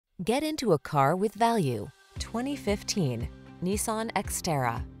Get into a car with value. 2015 Nissan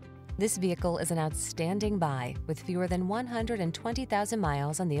Xterra. This vehicle is an outstanding buy with fewer than 120,000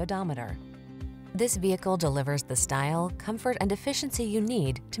 miles on the odometer. This vehicle delivers the style, comfort, and efficiency you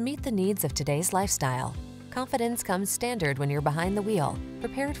need to meet the needs of today's lifestyle. Confidence comes standard when you're behind the wheel,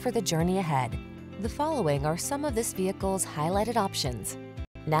 prepared for the journey ahead. The following are some of this vehicle's highlighted options: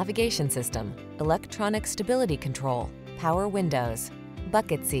 navigation system, electronic stability control, power windows,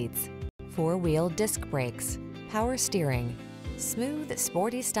 bucket seats, four-wheel disc brakes, power steering. Smooth,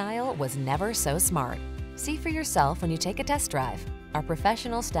 sporty style was never so smart. See for yourself when you take a test drive. Our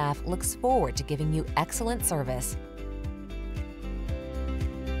professional staff looks forward to giving you excellent service.